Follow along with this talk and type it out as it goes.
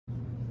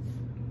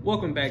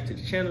Welcome back to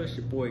the channel. It's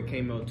your boy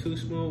Kamo Too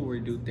Smooth, where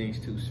we do things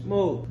too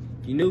smooth.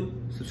 If you new,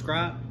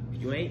 subscribe.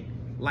 If you ain't,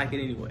 like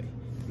it anyway.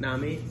 Know what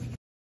I mean?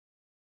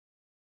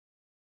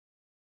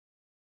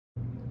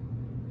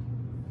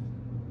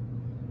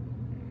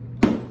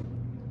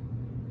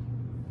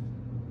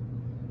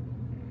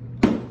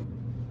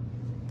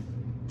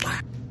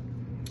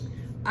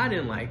 I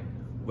didn't like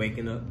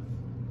waking up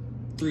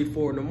 3,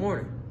 4 in the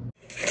morning.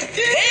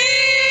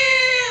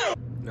 Damn!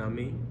 Know what I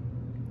mean?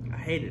 I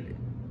hated it.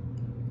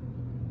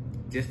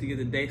 Just to get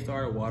the day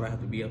started, why'd I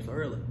have to be up so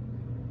early?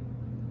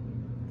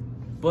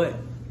 But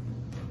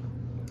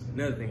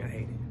another thing I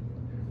hated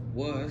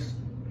was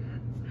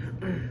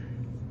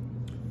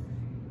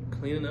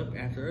cleaning up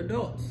after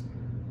adults.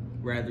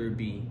 Rather it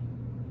be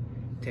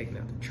taking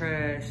out the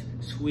trash,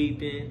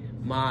 sweeping,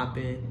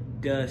 mopping,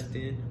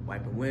 dusting,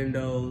 wiping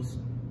windows.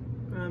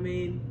 You know what I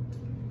mean?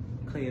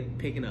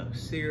 Picking up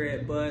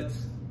cigarette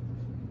butts.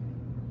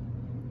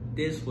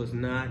 This was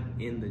not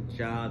in the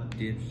job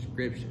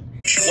description.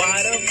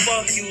 Why the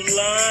fuck you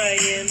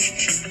lying?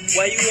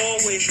 Why you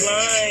always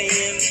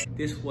lying?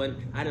 This wasn't,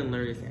 I didn't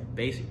learn this at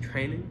basic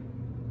training.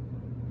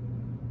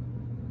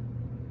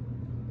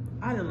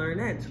 I didn't learn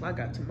that until I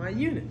got to my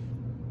unit.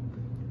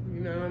 You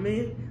know what I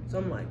mean? So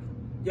I'm like,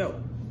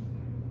 yo,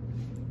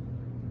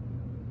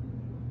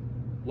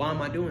 why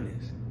am I doing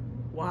this?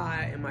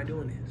 Why am I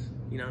doing this?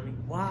 You know what I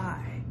mean?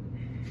 Why?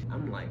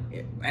 I'm like,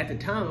 at the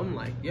time, I'm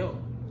like, yo,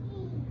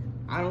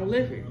 I don't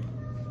live here.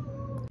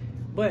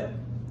 But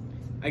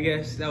I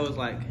guess that was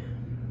like,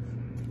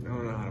 I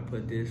don't know how to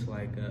put this,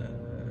 like,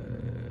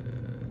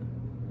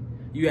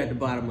 you at the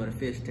bottom of the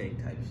fish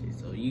tank type shit,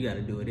 so you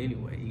gotta do it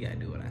anyway. You gotta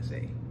do what I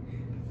say.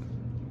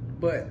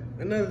 But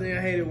another thing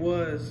I hated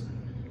was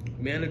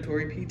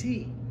mandatory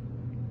PT,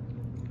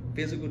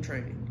 physical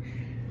training.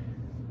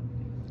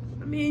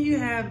 I mean, you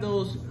have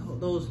those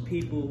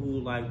people who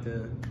like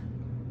to,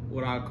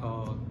 what I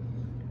call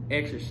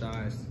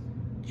exercise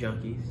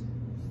junkies,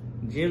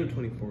 gym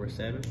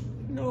 24/7.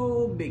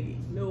 No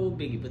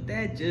biggie, but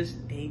that just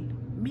ain't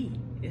me.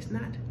 It's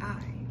not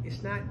I.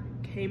 It's not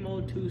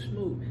Kamo Too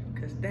Smooth,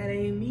 cause that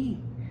ain't me.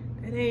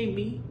 That ain't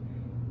me.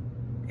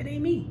 That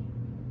ain't me.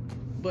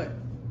 But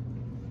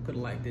put it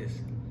like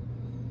this: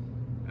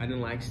 I didn't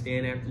like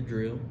staying after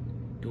drill,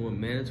 doing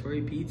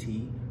mandatory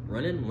PT,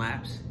 running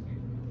laps.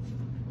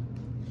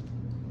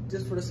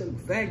 Just for the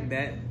simple fact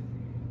that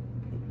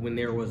when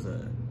there was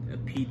a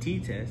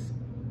PT test,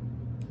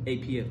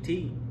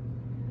 APFT,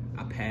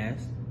 I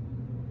passed.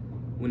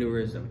 When there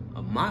was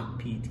a mock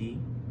PT,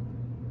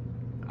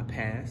 I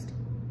passed.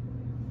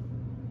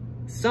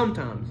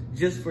 Sometimes,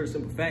 just for the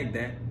simple fact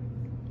that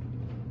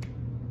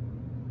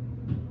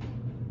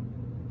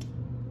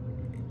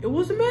it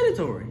wasn't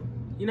mandatory.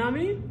 You know what I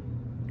mean?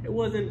 It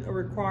wasn't a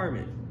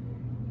requirement.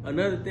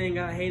 Another thing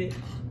I hated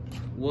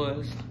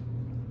was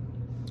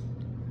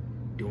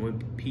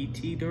doing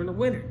PT during the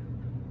winter.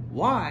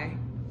 Why?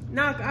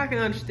 Now I can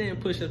understand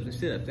push-ups and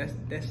sit-ups.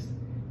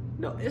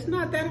 No, it's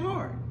not that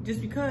hard.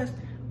 Just because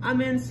I'm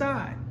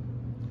inside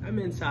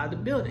the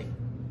building.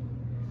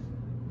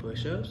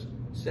 Push-ups,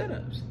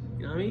 sit-ups.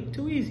 You know what I mean?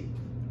 Too easy.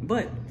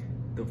 But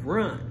the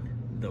run.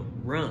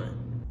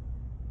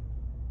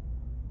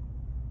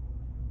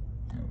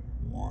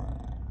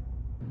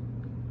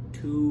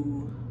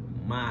 2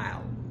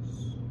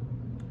 miles.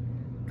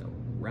 The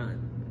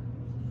run.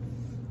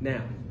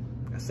 Now,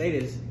 I say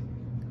this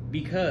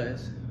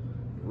because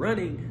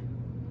running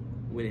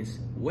when it's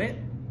wet,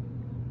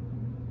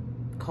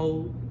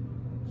 cold,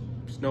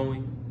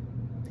 snowing,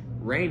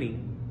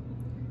 raining,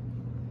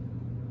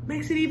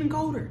 makes it even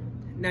colder.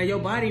 Now your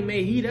body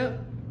may heat up,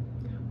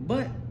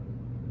 but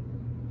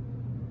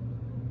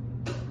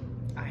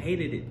I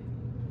hated it.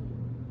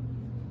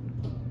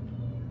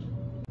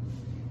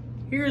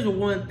 Here's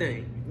one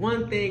thing I'm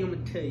gonna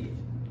tell you.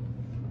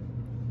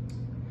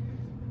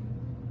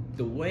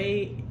 The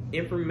way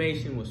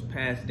information was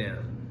passed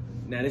down.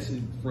 Now this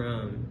is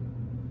from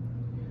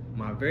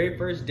my very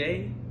first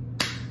day,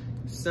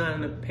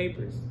 signing the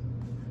papers,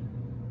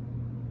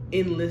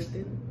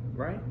 enlisting,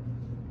 right?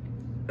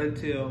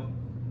 Until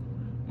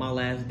my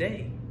last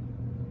day,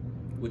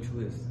 which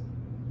was,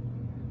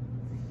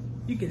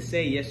 you can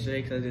say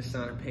yesterday because I just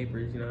signed the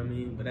papers, you know what I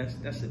mean? But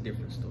that's a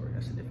different story.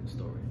 That's a different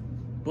story.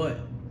 But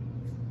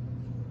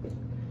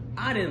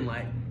I didn't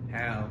like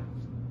how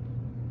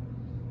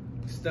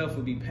stuff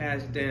would be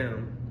passed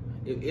down.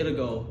 It'll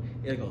go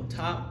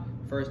top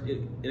first.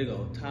 It'll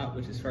go top,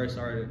 which is first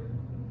sergeant,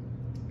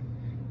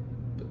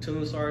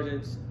 platoon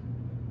sergeants,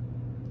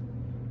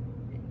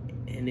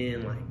 and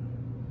then like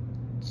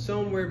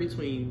somewhere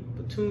between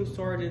platoon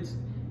sergeants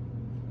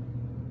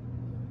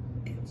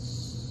and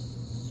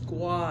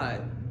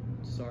squad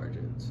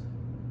sergeants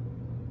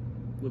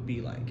would be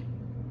like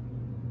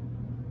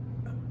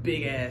a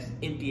big ass,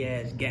 empty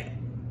ass gap,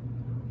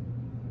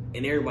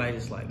 and everybody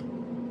just like,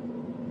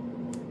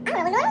 I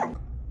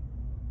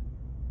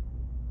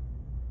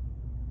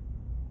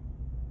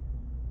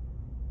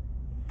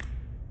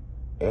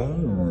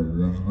don't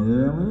know what's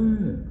going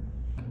on.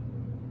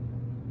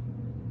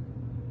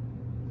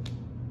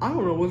 I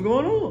don't know what's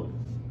going on.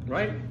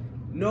 right?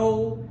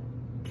 No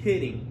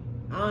kidding.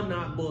 I'm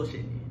not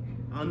bullshitting.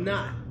 I'm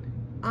not,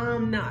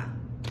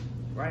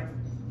 right?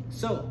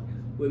 So,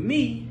 with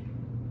me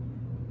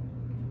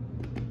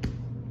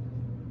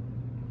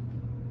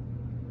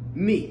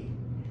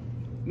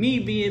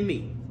being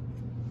me,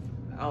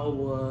 I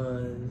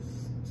was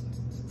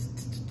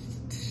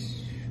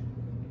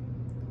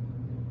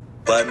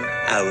 1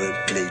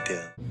 hour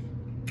later.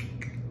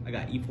 I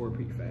got E4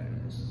 pretty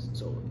fast.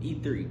 So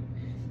E3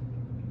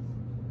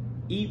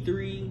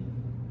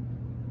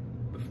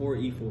 before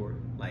E4,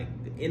 like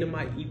the end of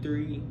my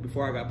E3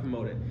 before I got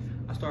promoted,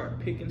 I started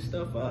picking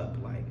stuff up.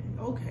 Like,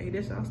 okay,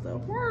 this how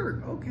stuff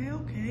work.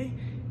 Okay.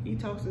 He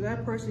talks to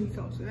that person, he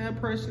talks to that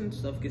person,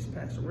 stuff gets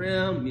passed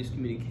around,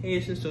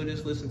 miscommunication, so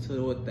just listen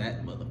to what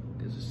that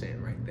motherfucker is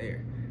saying right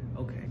there.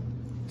 Okay.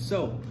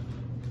 So,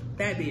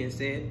 that being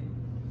said,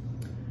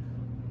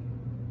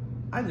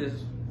 I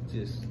just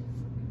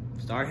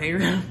start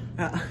hanging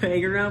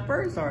around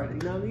first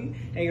sergeant, you know what I mean?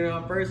 Hanging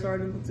around first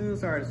sergeant, platoon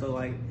sergeant. So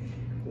like,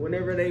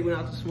 whenever they went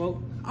out to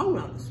smoke, I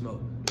went out to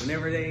smoke.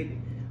 Whenever they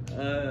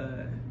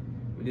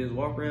we just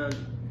walk around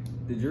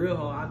the drill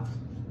hall, I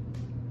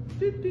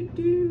what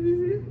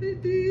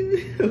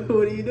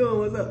are you doing?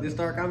 What's up? Just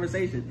start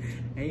conversation.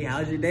 Hey,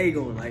 how's your day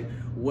going? Like,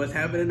 what's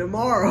happening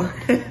tomorrow?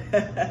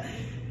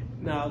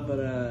 No, but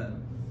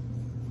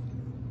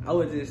I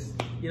would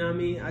just, you know what I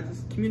mean? I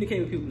just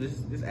communicate with people,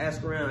 just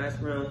ask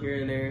around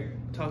here and there,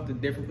 talk to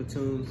different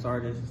platoon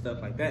sergeants and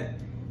stuff like that.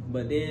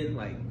 But then,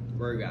 like,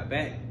 word got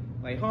back,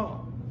 like,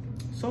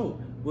 so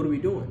what are we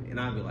doing?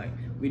 And I'd be like,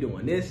 we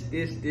doing this,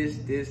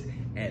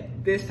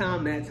 at this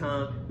time, that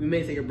time. We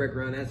may take a break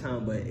around that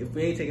time, but if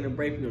we ain't taking a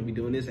break, we're gonna be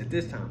doing this at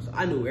this time. So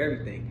I knew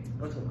everything.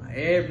 I'm talking about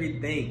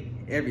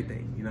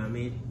everything, you know what I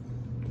mean?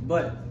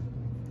 But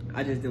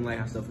I just didn't like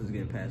how stuff was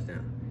getting passed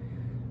down.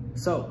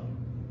 So,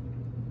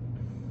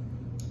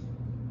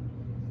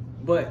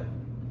 but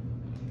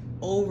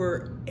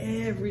over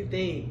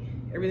everything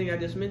I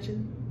just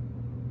mentioned,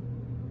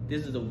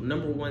 this is the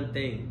 #1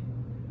 thing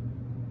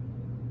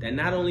that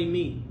not only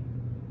me,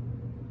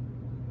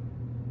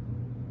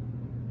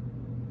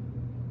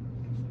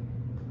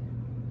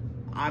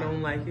 I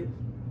don't like it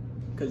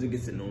because it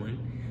gets annoying.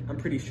 I'm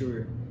pretty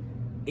sure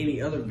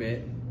any other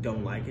vet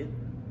don't like it.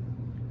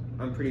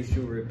 I'm pretty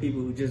sure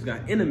people who just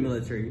got in the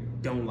military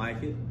don't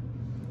like it.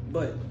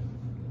 But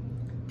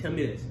tell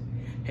me this,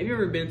 have you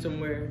ever been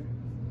somewhere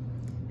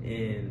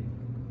and,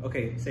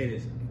 okay, say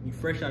this, you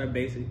fresh out of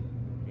basic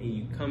and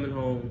you coming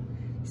home,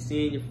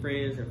 seeing your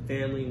friends or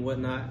family and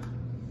whatnot,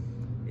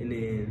 and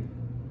then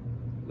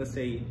let's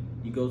say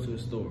you go to a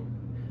store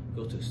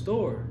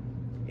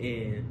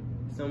and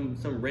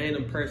some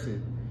random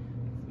person,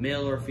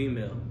 male or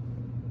female,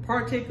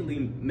 particularly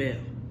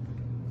male,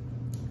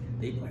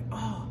 they be like,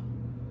 oh,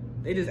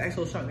 they just act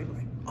so shocked. They be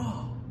like,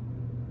 oh,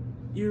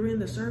 you're in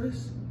the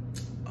service?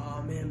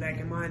 Oh man, back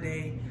in my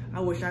day, I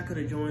wish I could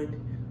have joined.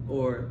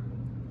 Or,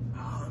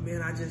 oh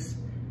man, I just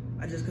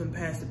couldn't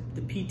pass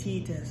the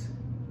PT test.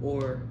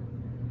 Or,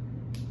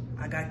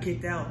 I got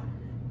kicked out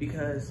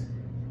because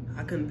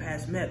I couldn't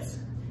pass MEPS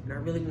and I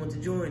really wanted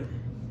to join.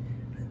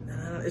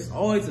 It's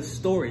always a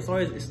story. It's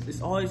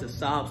always a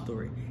sob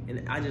story.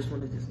 And I just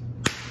want to just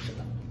shut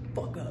the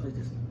fuck up. And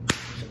just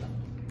shut the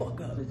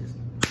fuck up. And just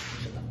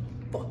shut the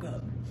fuck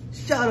up.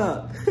 Shut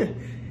up.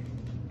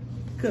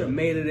 Could have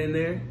made it in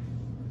there.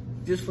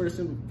 Just for the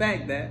simple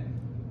fact that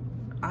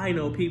I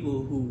know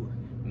people who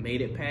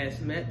made it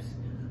past MEPS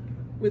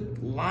with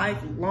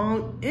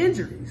lifelong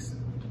injuries.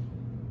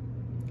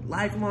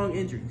 Lifelong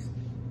injuries.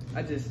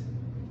 I just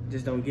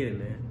don't get it,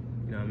 man.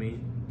 You know what I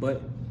mean?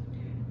 But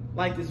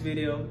like this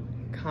video,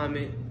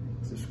 comment,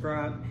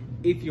 subscribe.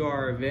 If you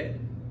are a vet,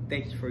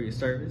 thank you for your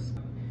service.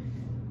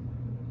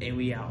 And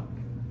we out.